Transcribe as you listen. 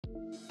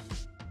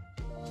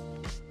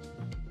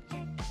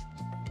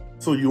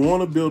So you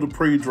want to build a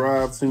prey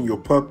drives in your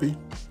puppy?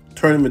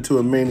 Turn him into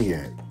a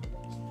maniac.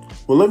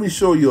 Well, let me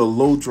show you a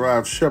low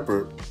drive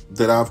shepherd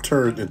that I've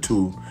turned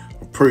into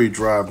a prey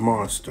drive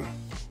monster.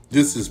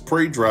 This is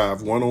prey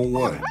drive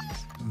 101.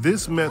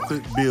 This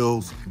method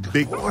builds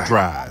big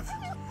drive.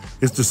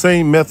 It's the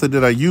same method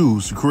that I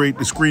use to create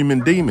the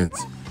screaming demons.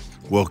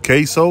 Well,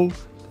 Queso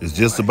is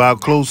just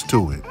about close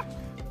to it.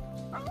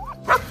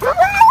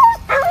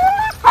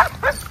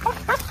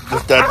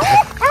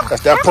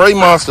 That's that prey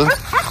monster.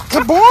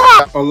 Good boy.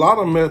 A lot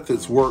of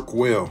methods work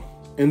well,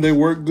 and they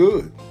work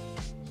good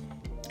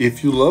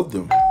if you love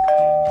them.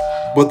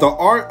 But the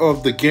art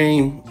of the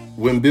game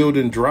when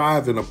building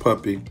drive in a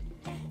puppy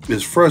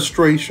is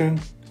frustration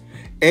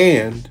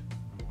and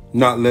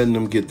not letting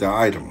them get the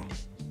item.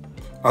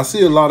 I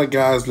see a lot of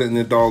guys letting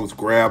their dogs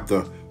grab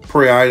the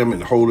prey item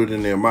and hold it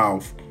in their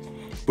mouth,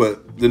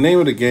 but the name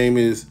of the game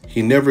is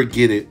he never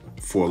get it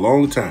for a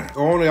long time.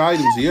 The only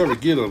items he ever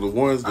get are the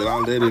ones that I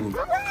let him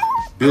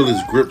build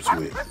his grips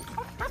with.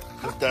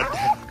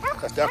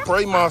 That's that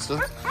prey monster.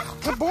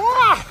 Good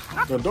boy.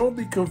 Now don't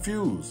be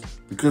confused,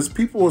 because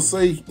people will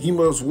say he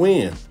must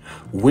win.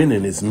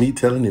 Winning is me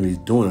telling him he's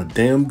doing a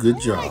damn good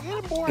job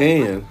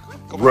and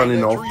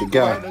running off the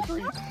guy.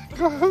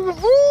 Good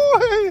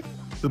boy.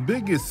 The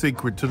biggest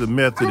secret to the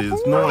method is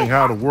knowing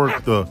how to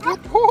work the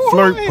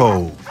flirt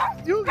pose.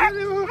 You got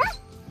him.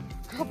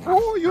 Good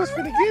boy. You was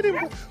finna get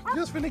him. You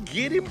was finna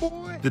get him,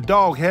 boy. The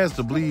dog has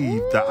to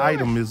believe the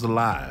item is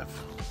alive.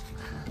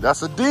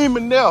 That's a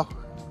demon now.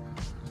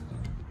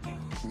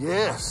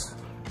 Yes.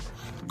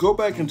 Go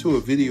back into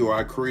a video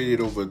I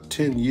created over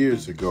 10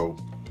 years ago.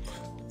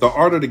 The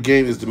art of the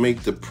game is to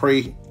make the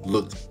prey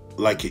look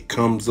like it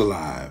comes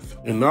alive.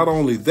 And not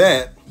only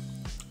that,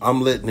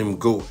 I'm letting him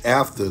go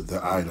after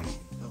the item,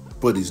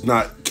 but he's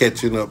not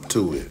catching up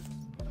to it.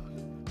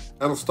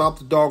 That'll stop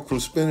the dog from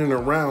spinning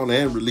around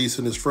and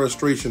releasing his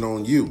frustration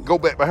on you. Go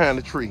back behind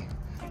the tree.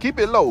 Keep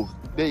it low.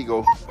 There you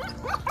go.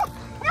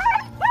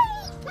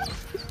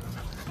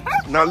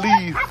 Now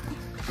leave.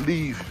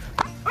 Leave.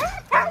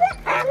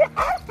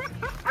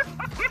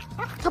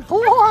 Good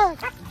boy.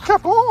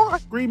 Good boy.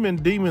 Screaming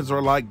demons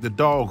are like the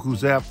dog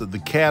who's after the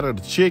cat or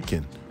the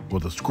chicken, or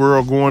the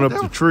squirrel going up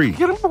the tree.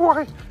 Get him,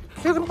 boy.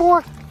 Get him,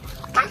 boy.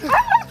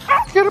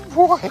 Get him,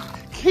 boy.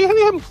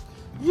 Get him.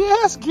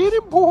 Yes, get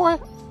him, boy.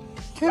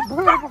 Get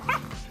him.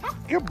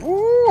 Good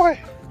boy.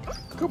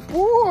 Good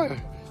boy.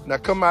 Now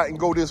come out and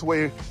go this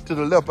way to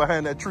the left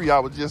behind that tree I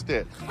was just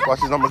at.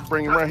 Watch this. I'm going to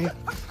bring him right here.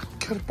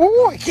 Good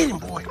boy. Get him,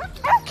 boy.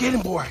 Get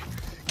him, boy.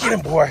 Get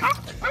him, boy.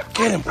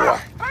 Get him, boy.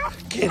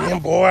 Get him,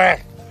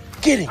 boy.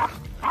 Get him.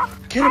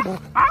 Get him, boy.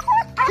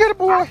 Get him,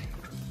 boy.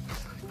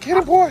 Get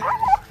him, boy.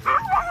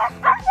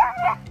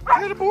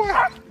 Get him, boy.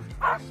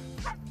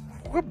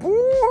 Good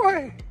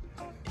boy.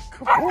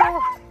 Good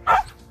boy.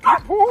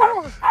 Good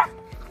boy.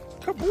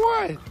 Good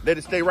boy. Let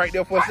it stay right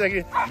there for a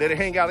second. Let it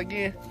hang out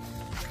again.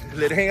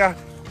 Let it hang out.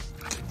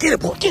 Get it,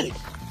 boy. Get it.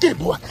 Get it,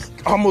 boy.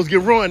 Almost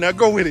get run. Now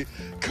go with it.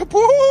 Good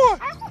boy.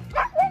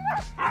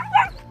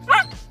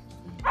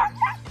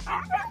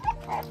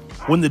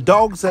 When the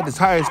dog's at its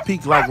highest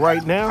peak, like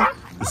right now,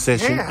 the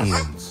session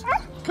ends.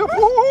 Good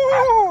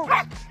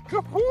boy.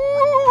 Good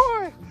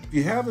boy. If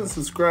you haven't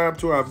subscribed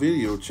to our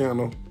video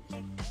channel,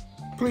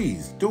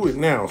 please do it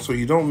now so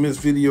you don't miss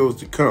videos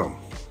to come.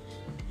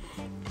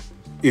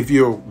 If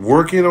you're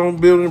working on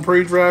building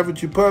prey drive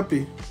with your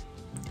puppy,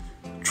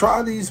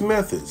 try these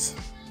methods.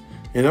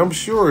 And I'm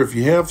sure if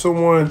you have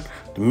someone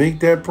to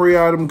make that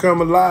prey item come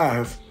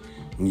alive,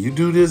 and you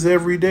do this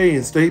every day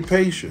and stay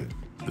patient,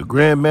 the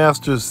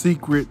grandmaster's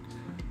secret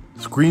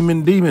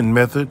screaming demon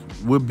method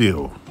will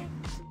build.